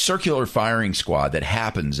this circular firing squad that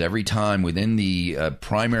happens every time within the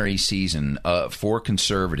primary season for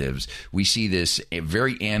conservatives, we see this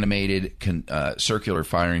very animated circular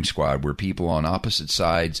firing squad where people on opposite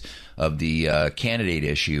sides of the candidate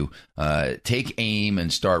issue take aim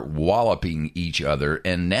and start walloping each other.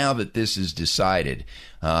 And now that this is decided,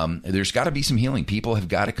 there's got to be some healing. People have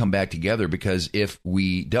got to come back together because if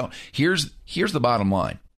we don't, here's the bottom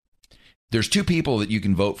line. There's two people that you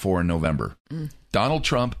can vote for in November, Donald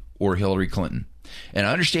Trump or Hillary Clinton. And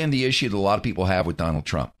I understand the issue that a lot of people have with Donald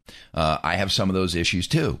Trump. I have some of those issues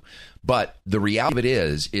too. But the reality of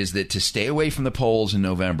it is that to stay away from the polls in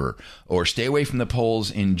November or stay away from the polls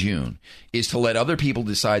in June is to let other people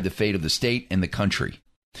decide the fate of the state and the country.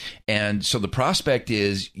 And so the prospect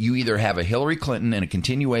is you either have a Hillary Clinton and a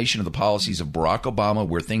continuation of the policies of Barack Obama,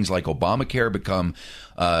 where things like Obamacare become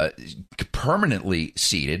permanently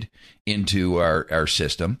seated into our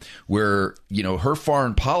system, where her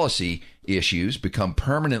foreign policy issues become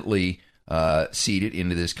permanently seated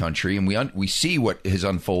into this country, and we see what has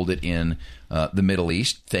unfolded in the Middle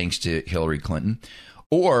East thanks to Hillary Clinton,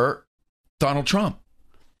 or Donald Trump.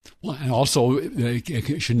 Well, and also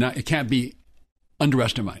it can't be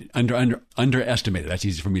underestimated. That's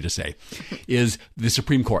easy for me to say. Is the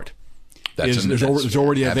Supreme Court? There's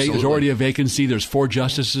already a vacancy. There's 4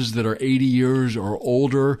 justices that are 80 years or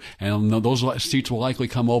older, and those seats will likely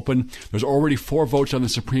come open. There's already 4 votes on the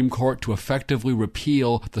Supreme Court to effectively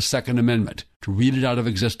repeal the Second Amendment, to read it out of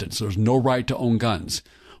existence. There's no right to own guns.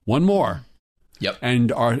 One more. Yep. And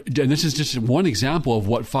this is just one example of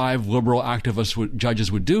what 5 liberal activist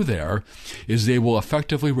judges would do there, is they will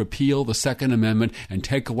effectively repeal the Second Amendment and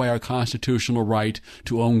take away our constitutional right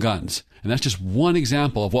to own guns. And that's just one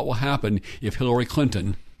example of what will happen if Hillary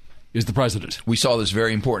Clinton is the president. We saw this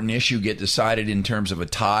very important issue get decided in terms of a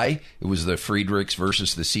tie. It was the Friedrichs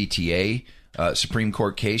versus the CTA Supreme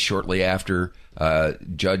Court case shortly after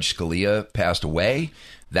Judge Scalia passed away.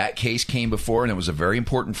 That case came before, and it was a very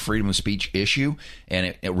important freedom of speech issue,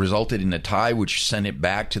 and it resulted in a tie, which sent it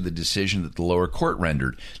back to the decision that the lower court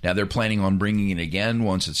rendered. Now they're planning on bringing it again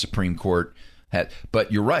once the Supreme Court had.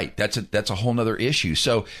 But you're right, that's a whole other issue.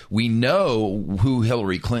 So we know who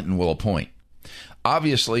Hillary Clinton will appoint.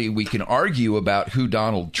 Obviously, we can argue about who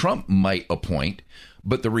Donald Trump might appoint,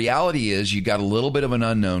 but the reality is you got a little bit of an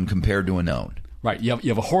unknown compared to a known. Right. You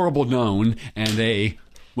have a horrible known and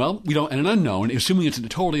an unknown, assuming it's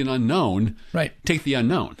totally an unknown, right? Take the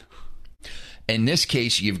unknown. In this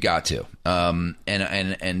case, you've got to.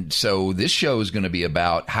 And so this show is going to be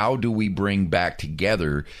about how do we bring back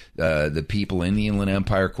together the people in the Inland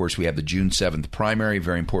Empire. Of course, we have the June 7th primary,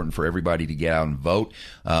 very important for everybody to get out and vote.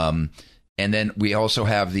 And then we also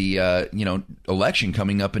have the election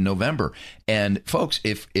coming up in November. And folks,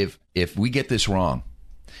 if we get this wrong,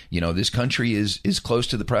 this country is close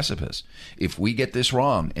to the precipice. If we get this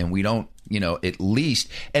wrong and we don't, at least,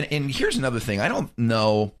 and here's another thing. I don't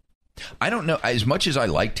know, as much as I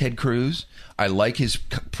like Ted Cruz, I like his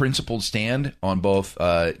principled stand on both,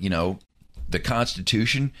 the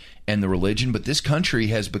Constitution and the religion, but this country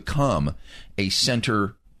has become a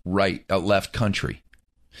left country.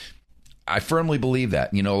 I firmly believe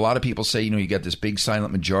that. A lot of people say, you got this big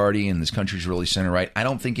silent majority and this country's really center-right. I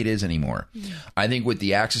don't think it is anymore. Yeah. I think with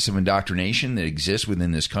the axis of indoctrination that exists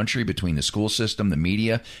within this country between the school system, the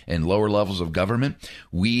media, and lower levels of government,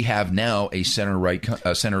 we have now a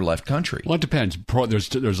center-left country. Well, it depends.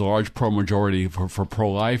 There's a large pro-majority for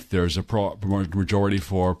pro-life. There's a pro-majority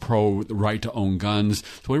for pro-right to own guns.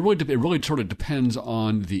 So it really sort of depends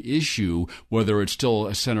on the issue, whether it's still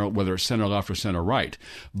whether it's center-left or center-right.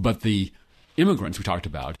 But the immigrants we talked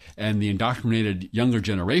about and the indoctrinated younger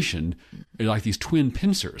generation are like these twin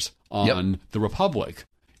pincers on the republic.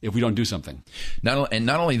 if we don't do something. Not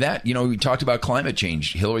only that, we talked about climate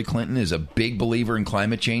change. Hillary Clinton is a big believer in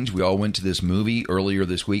climate change. We all went to this movie earlier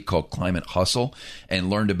this week called Climate Hustle and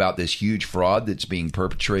learned about this huge fraud that's being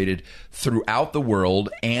perpetrated throughout the world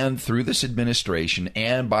and through this administration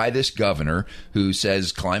and by this governor who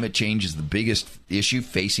says climate change is the biggest issue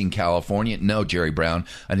facing California. No, Jerry Brown,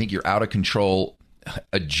 I think your out of control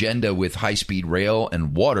agenda with high-speed rail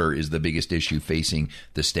and water is the biggest issue facing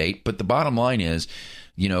the state. But the bottom line is,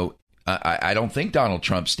 I don't think Donald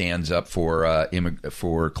Trump stands up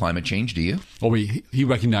for climate change. Do you? Well, he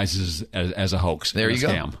recognizes as a hoax. There you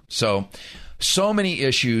scam. go. So many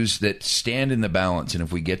issues that stand in the balance, and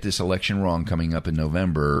if we get this election wrong coming up in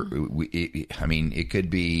November, it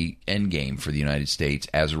could be endgame for the United States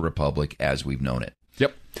as a republic as we've known it.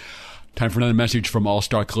 Yep. Time for another message from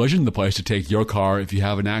All-Star Collision, the place to take your car if you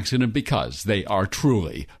have an accident, because they are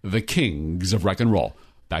truly the kings of wreck and roll.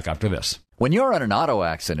 Back after this. When you're in an auto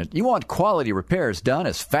accident, you want quality repairs done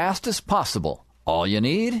as fast as possible. All you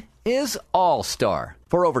need is All-Star.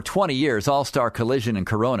 For over 20 years, All-Star Collision in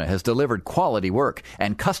Corona has delivered quality work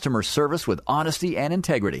and customer service with honesty and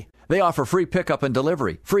integrity. They offer free pickup and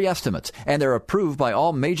delivery, free estimates, and they're approved by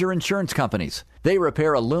all major insurance companies. They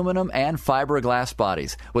repair aluminum and fiberglass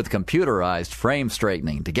bodies with computerized frame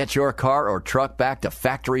straightening to get your car or truck back to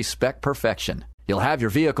factory spec perfection. You'll have your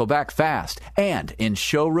vehicle back fast and in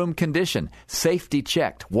showroom condition, safety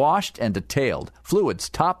checked, washed and detailed, fluids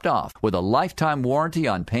topped off with a lifetime warranty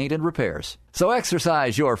on paint and repairs. So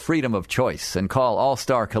exercise your freedom of choice and call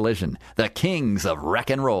All-Star Collision, the kings of wreck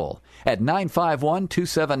and roll, at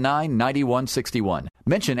 951-279-9161.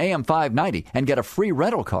 Mention AM 590 and get a free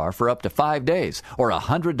rental car for up to 5 days or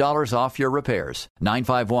 $100 off your repairs.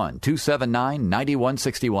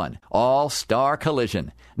 951-279-9161. All-Star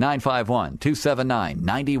Collision.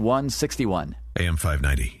 951-279-9161. AM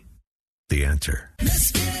 590. The answer.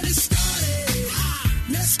 Let's get it started.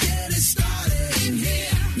 Let's get it started in here.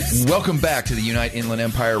 Welcome back to the Unite Inland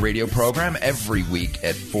Empire radio program every week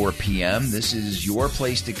at 4 p.m. This is your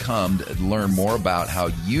place to come to learn more about how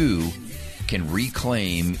you can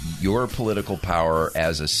reclaim your political power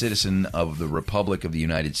as a citizen of the Republic of the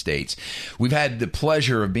United States. We've had the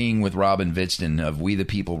pleasure of being with Robin Vidston of We the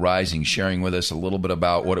People Rising, sharing with us a little bit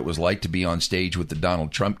about what it was like to be on stage with the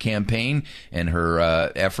Donald Trump campaign and her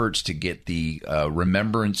efforts to get the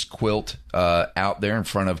remembrance quilt out there in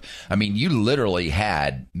front of, you literally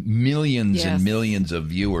had millions and millions of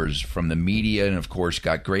viewers from the media and, of course,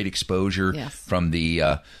 got great exposure from the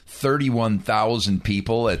 31,000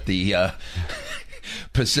 people at the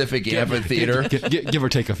Pacific Amphitheater. Give or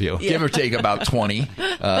take a few. Give or take about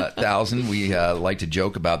 20,000. We like to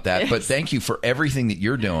joke about that. But thank you for everything that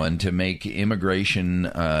you're doing to make immigration,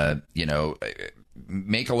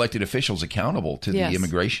 make elected officials accountable to the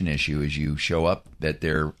immigration issue as you show up at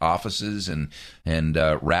their offices and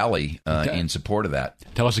rally in support of that.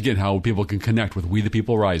 Tell us again how people can connect with We the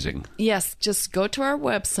People Rising. Yes, just go to our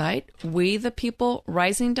website,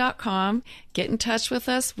 wethepeoplerising.com. Get in touch with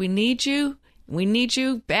us. We need you. We need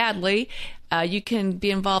you badly. You can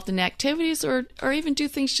be involved in activities or even do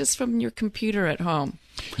things just from your computer at home.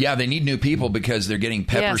 Yeah, they need new people because they're getting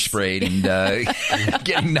pepper sprayed and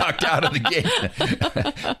getting knocked out of the game.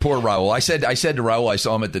 Poor Raul. I said to Raul, I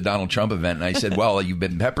saw him at the Donald Trump event, and I said, well, you've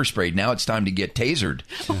been pepper sprayed. Now it's time to get tasered.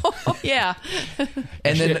 Yeah.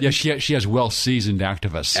 And then she has well-seasoned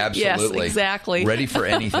activists. Absolutely. Yes, exactly. Ready for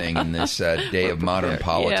anything in this day of modern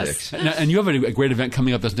politics. Yes. And you have a great event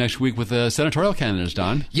coming up this next week with the senatorial candidates,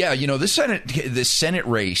 Don. Yeah, the Senate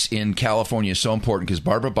race in California is so important because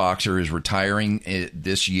Barbara Boxer is retiring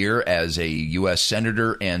this year as a U.S.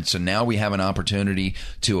 Senator, and so now we have an opportunity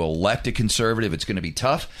to elect a conservative. It's going to be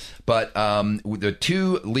tough, but the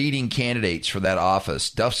two leading candidates for that office,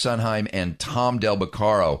 Duff Sondheim and Tom Del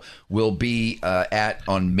Beccaro, will be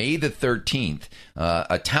on May the 13th,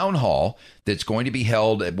 a town hall that's going to be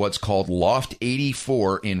held at what's called Loft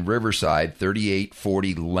 84 in Riverside,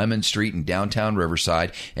 3840 Lemon Street in downtown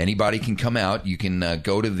Riverside. Anybody can come out. You can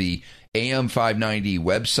go to the AM 590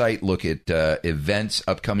 website, look at events,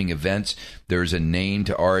 upcoming events. There's a name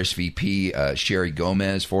to RSVP, Sherry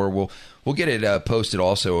Gomez for. We'll get it posted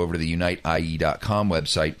also over to the UniteIE.com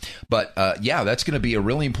website. But that's going to be a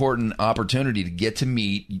really important opportunity to get to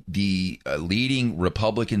meet the leading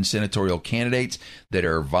Republican senatorial candidates that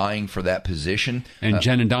are vying for that position. And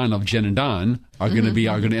Jen and Don of Jen and Don are going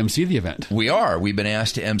to MC the event. We are. We've been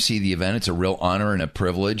asked to MC the event. It's a real honor and a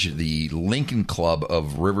privilege. The Lincoln Club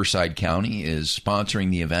of Riverside County is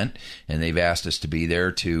sponsoring the event, and they've asked us to be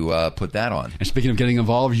there to put that on. And speaking of getting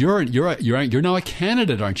involved, you're now a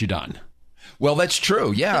candidate, aren't you, Don? Well, that's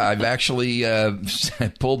true. Yeah, I've actually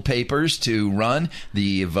pulled papers to run.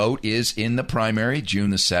 The vote is in the primary,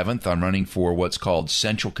 June the 7th. I'm running for what's called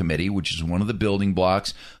Central Committee, which is one of the building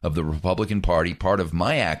blocks of the Republican Party, part of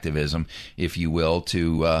my activism, if you will,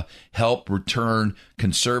 to help return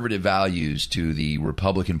conservative values to the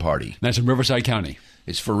Republican Party. That's in Riverside County.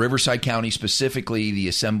 It's for Riverside County, specifically the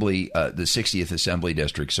Assembly, the 60th Assembly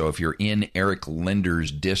District. So if you're in Eric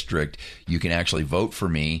Linder's district, you can actually vote for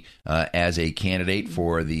me as a candidate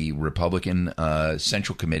for the Republican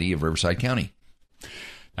Central Committee of Riverside County.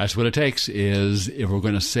 That's what it takes. Is if we're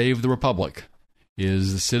going to save the republic,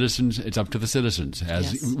 is the citizens. It's up to the citizens.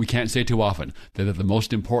 As we can't say too often, that the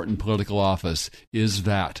most important political office is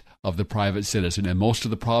that of the private citizen, and most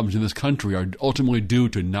of the problems in this country are ultimately due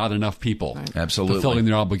to not enough people fulfilling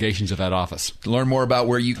their obligations of that office. To learn more about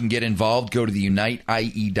where you can get involved, go to the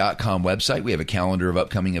UniteIE.com website. We have a calendar of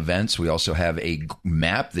upcoming events. We also have a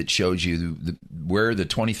map that shows you where the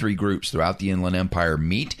 23 groups throughout the Inland Empire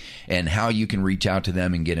meet and how you can reach out to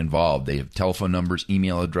them and get involved. They have telephone numbers,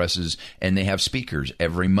 email addresses, and they have speakers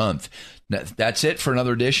every month. That's it for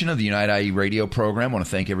another edition of the Unite IE radio program. I want to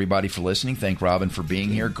thank everybody for listening. Thank Robin for being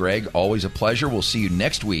here. Greg, always a pleasure. We'll see you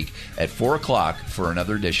next week at 4 o'clock for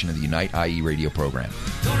another edition of the Unite IE radio program.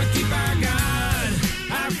 Gonna keep our God,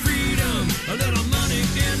 our freedom, a little money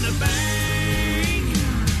in the bank.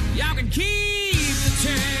 Y'all can keep the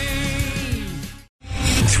change.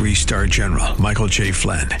 3-star General Michael J.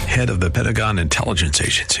 Flynn, head of the Pentagon Intelligence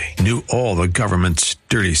Agency, knew all the government's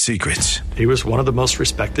dirty secrets. He was one of the most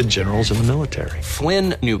respected generals in the military.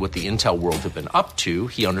 Flynn knew what the intel world had been up to.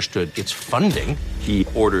 He understood its funding. He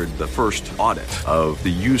ordered the first audit of the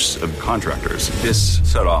use of contractors. This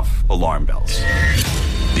set off alarm bells.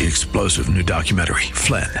 The explosive new documentary,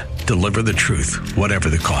 Flynn, Deliver the Truth, Whatever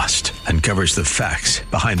the Cost, uncovers the facts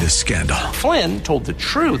behind this scandal. Flynn told the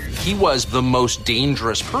truth. He was the most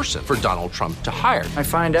dangerous person for Donald Trump to hire. I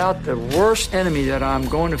find out the worst enemy that I'm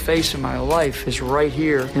going to face in my life is right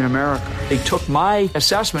here in America. They took my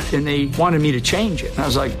assessment and they wanted me to change it. And I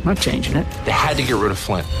was like, I'm not changing it. They had to get rid of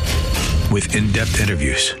Flynn. With in-depth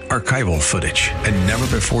interviews, archival footage, and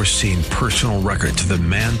never-before-seen personal records of the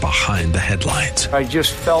man behind the headlines. I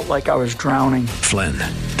just felt like I was drowning. Flynn,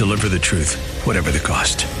 Deliver the Truth, Whatever the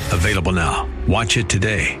Cost. Available now. Watch it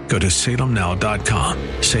today. Go to salemnow.com.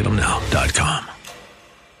 salemnow.com.